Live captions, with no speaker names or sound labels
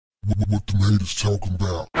What the haters talking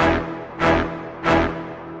about?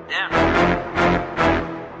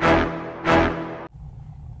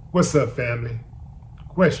 What's up, family?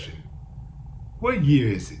 Question. What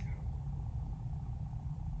year is it?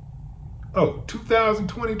 Oh,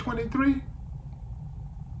 2020-23?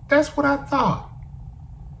 That's what I thought.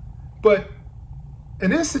 But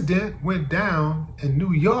an incident went down in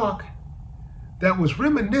New York that was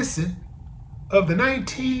reminiscent of the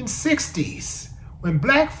 1960s when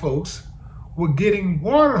black folks were getting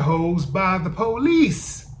water hosed by the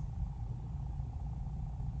police.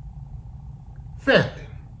 Family,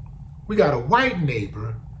 we got a white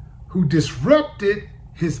neighbor who disrupted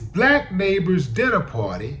his black neighbor's dinner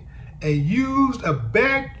party and used a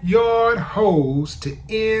backyard hose to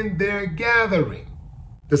end their gathering.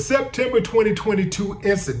 The September 2022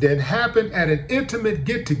 incident happened at an intimate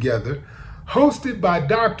get-together hosted by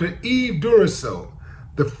Dr. Eve Duraso,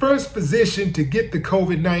 the first physician to get the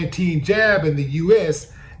COVID-19 jab in the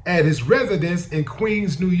U.S. at his residence in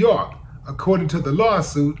Queens, New York, according to the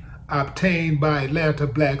lawsuit obtained by Atlanta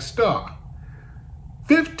Black Star.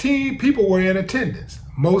 15 people were in attendance,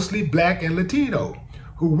 mostly black and Latino,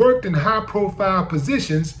 who worked in high-profile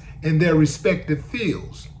positions in their respective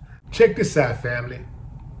fields. Check this out, family.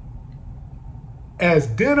 As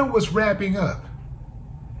dinner was wrapping up,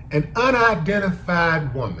 an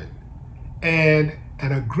unidentified woman and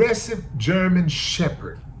an aggressive German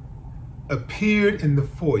shepherd appeared in the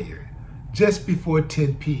foyer just before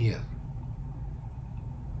 10 p.m.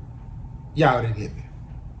 Y'all didn't hear me.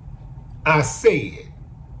 I said,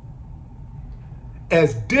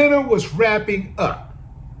 as dinner was wrapping up,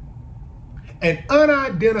 an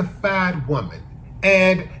unidentified woman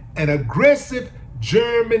and an aggressive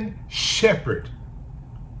German shepherd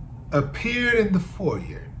appeared in the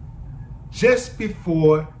foyer just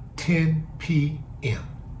before 10 p.m.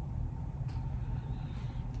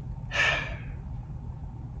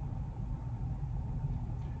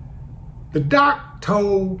 The doc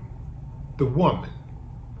told the woman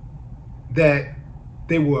that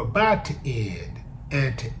they were about to end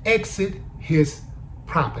and to exit his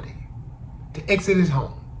property, to exit his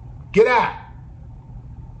home. Get out.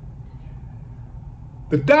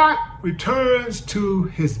 The doc returns to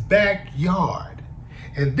his backyard,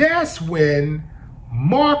 and that's when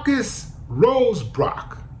Marcus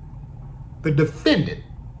Rosebrock, the defendant,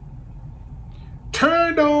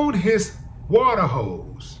 turned on his water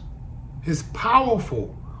hose, his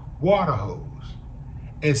powerful water hose,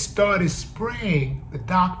 and started spraying the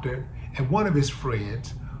doctor and one of his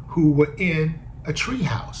friends who were in a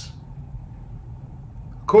treehouse.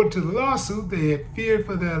 According to the lawsuit, they had feared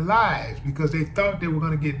for their lives because they thought they were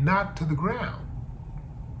going to get knocked to the ground.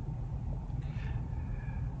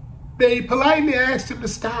 They politely asked him to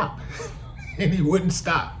stop, and he wouldn't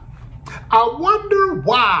stop. I wonder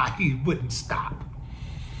why he wouldn't stop.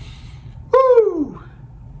 Woo!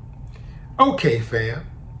 Okay, fam.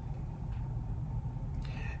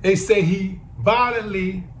 They say he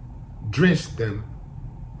violently drenched them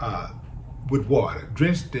with water,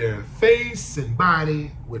 drenched their face and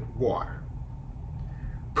body with water,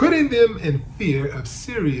 putting them in fear of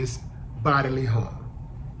serious bodily harm.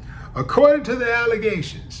 According to the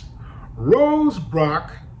allegations,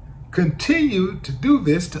 Rosebrock continued to do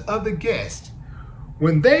this to other guests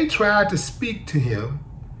when they tried to speak to him,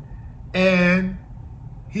 and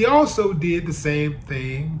he also did the same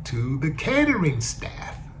thing to the catering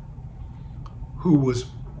staff who was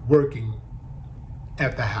working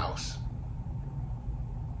at the house.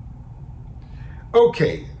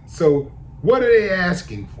 Okay, so what are they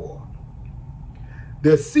asking for?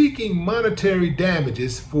 They're seeking monetary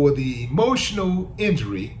damages for the emotional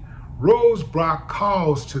injury Rosebrock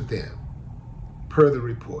caused to them, per the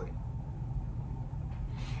report.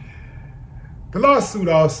 The lawsuit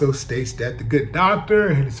also states that the good doctor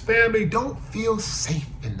and his family don't feel safe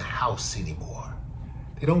in the house anymore.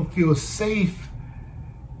 They don't feel safe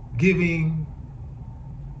giving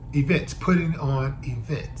events, putting on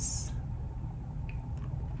events.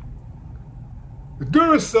 The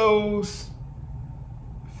Durasos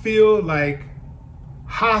feel like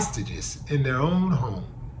hostages in their own home.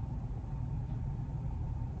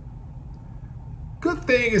 Good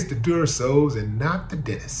thing it's the Durasos and not the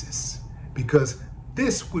Dennises, because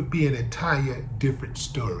this would be an entire different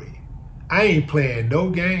story. I ain't playing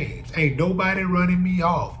no games. Ain't nobody running me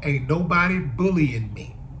off. Ain't nobody bullying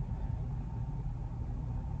me.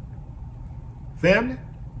 Family,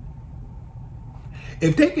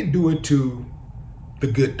 if they can do it to the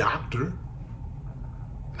good doctor,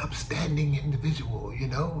 an upstanding individual,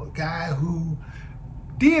 a guy who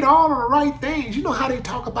did all of the right things. You know how they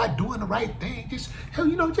talk about doing the right thing.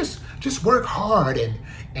 Just work hard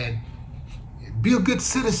and be a good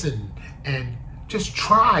citizen and just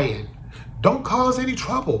try and don't cause any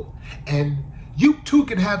trouble. And you too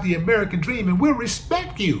can have the American dream and we'll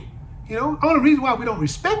respect you. Only reason why we don't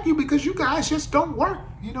respect you because you guys just don't work.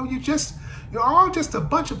 You're all just a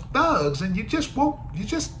bunch of thugs and you're just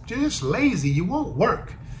lazy. You won't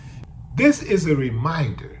work. This is a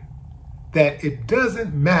reminder that it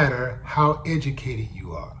doesn't matter how educated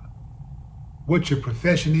you are, what your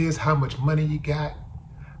profession is, how much money you got,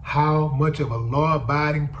 how much of a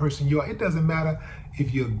law-abiding person you are. It doesn't matter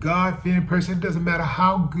if you're a God-fearing person. It doesn't matter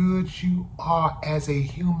how good you are as a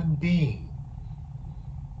human being.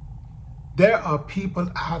 There are people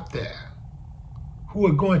out there who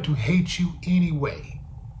are going to hate you anyway.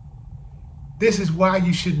 This is why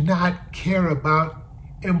you should not care about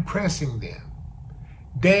impressing them,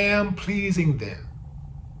 damn pleasing them.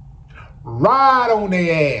 Ride on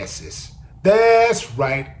their asses. That's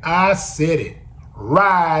right, I said it.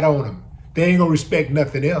 Ride on them. They ain't gonna respect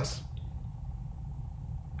nothing else.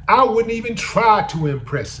 I wouldn't even try to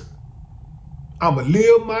impress them. I'ma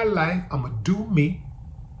live my life. I'ma do me.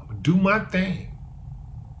 I'ma do my thing.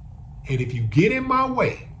 And if you get in my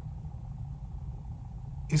way,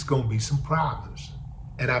 it's gonna be some problems.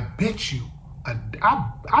 And I bet you, I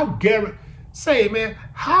guarantee. Say, man,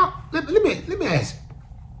 let me ask you.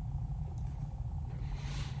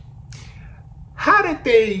 How did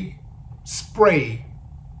they spray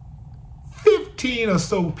 15 or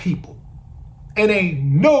so people and ain't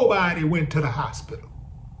nobody went to the hospital?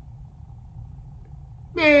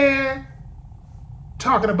 Man,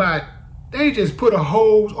 talking about they just put a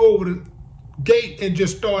hose over the gate and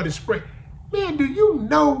just started spraying. Man, do you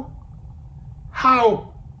know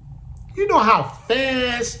how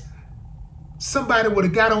fast somebody would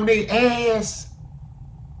have got on their ass?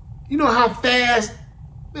 You know how fast,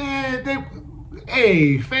 man,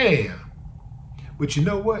 hey, fam. But you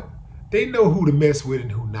know what? They know who to mess with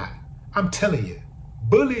and who not. I'm telling you,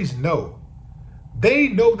 bullies know. They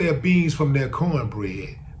know their beans from their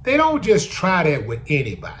cornbread. They don't just try that with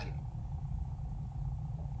anybody.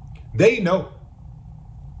 They know.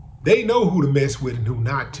 They know who to mess with and who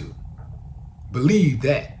not to. Believe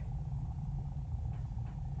that.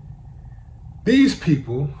 These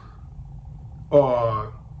people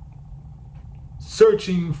are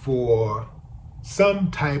searching for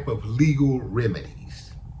some type of legal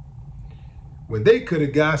remedies when they could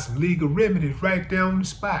have got some legal remedies right there on the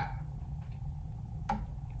spot.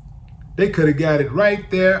 They could have got it right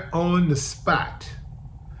there on the spot.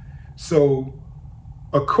 So,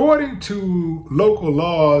 according to local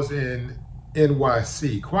laws in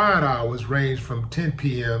NYC, quiet hours range from 10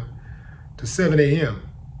 p.m. to 7 a.m.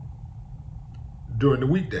 during the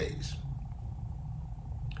weekdays.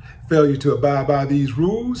 Failure to abide by these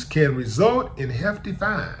rules can result in hefty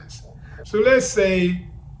fines. So let's say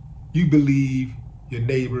you believe your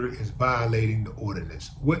neighbor is violating the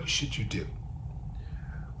ordinance. What should you do?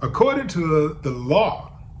 According to the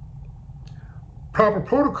law, proper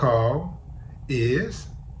protocol is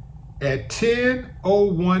at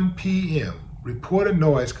 10:01 p.m., report a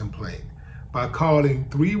noise complaint by calling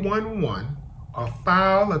 311 or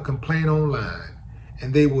file a complaint online,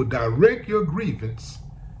 and they will direct your grievance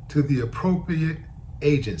to the appropriate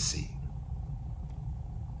agency.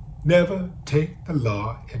 Never take the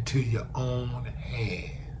law into your own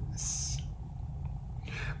hands.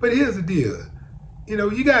 But here's the deal.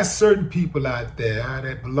 You got certain people out there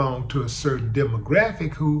that belong to a certain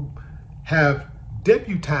demographic who have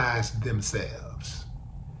deputized themselves.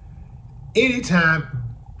 Anytime,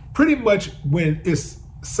 pretty much when it's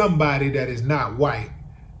somebody that is not white,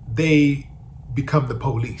 they become the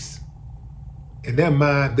police. In their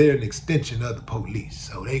mind, they're an extension of the police.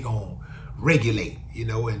 So they gonna regulate,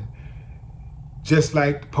 and just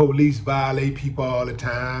like the police violate people all the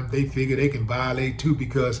time, they figure they can violate too,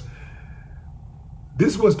 because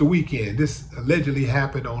this was the weekend. This allegedly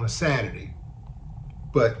happened on a Saturday.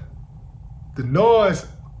 But the noise,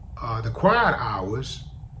 the quiet hours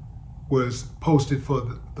was posted for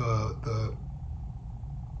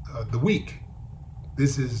the week.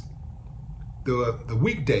 This is the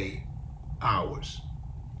weekday hours.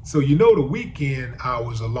 So the weekend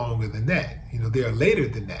hours are longer than that. They are later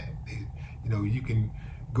than that. You can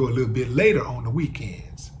go a little bit later on the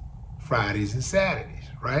weekends, Fridays and Saturdays,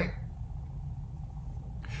 right?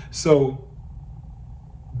 So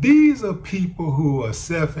these are people who are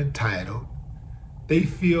self-entitled. They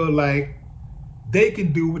feel like they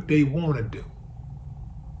can do what they want to do.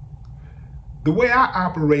 The way I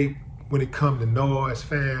operate when it comes to noise,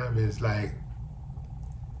 fam, is like,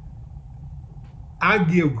 I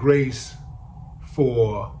give grace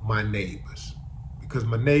for my neighbors because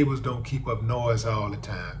my neighbors don't keep up noise all the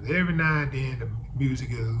time. Every now and then the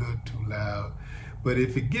music is a little too loud. But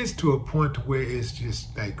if it gets to a point to where it's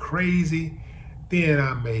just like crazy, then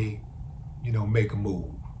I may, make a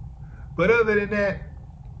move. But other than that,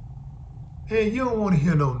 man, you don't want to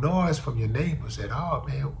hear no noise from your neighbors at all,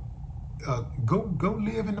 man. Go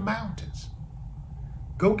live in the mountains.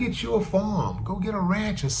 Go get you a farm. Go get a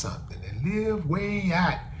ranch or something and live way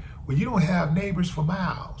out where you don't have neighbors for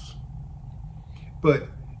miles. But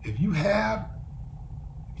if you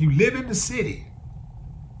live in the city,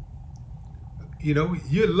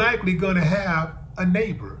 you're likely going to have a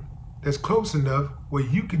neighbor that's close enough where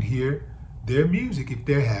you can hear their music if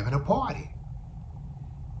they're having a party.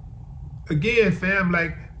 Again, fam,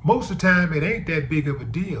 like most of the time it ain't that big of a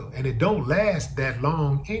deal and it don't last that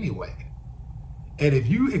long anyway. And if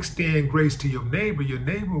you extend grace to your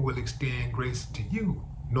neighbor will extend grace to you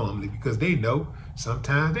normally because they know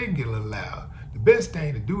sometimes they can get a little loud. The best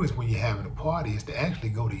thing to do is when you're having a party is to actually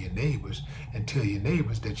go to your neighbors and tell your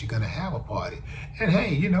neighbors that you're going to have a party. And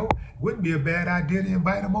hey, it wouldn't be a bad idea to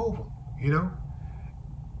invite them over,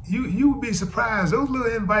 You would be surprised. Those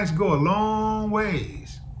little invites go a long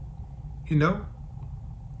ways,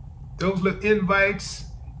 Those little invites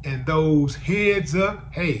and those heads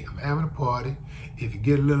up, hey, I'm having a party. If you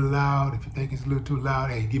get a little loud, if you think it's a little too loud,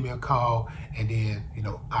 hey, give me a call and then,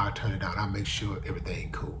 I'll turn it down. I'll make sure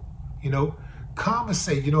everything's cool.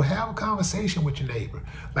 Conversate, have a conversation with your neighbor.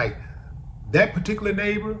 Like that particular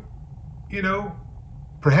neighbor,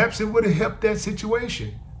 perhaps it would have helped that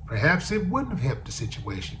situation. Perhaps it wouldn't have helped the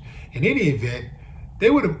situation. In any event, they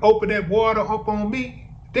would have opened that water up on me.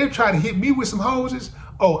 They'd try to hit me with some hoses.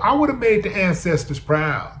 Oh, I would have made the ancestors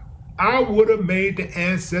proud. I would have made the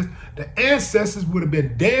ancestors would have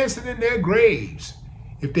been dancing in their graves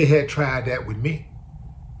if they had tried that with me.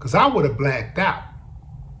 Because I would have blacked out.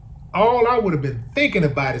 All I would have been thinking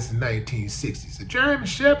about is the 1960s. A German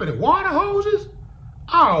Shepherd and water hoses?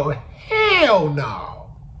 Oh, hell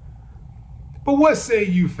no. But what say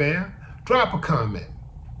you, fam? Drop a comment.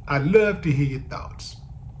 I'd love to hear your thoughts.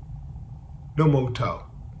 No more talk.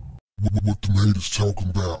 What the haters talking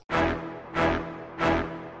about?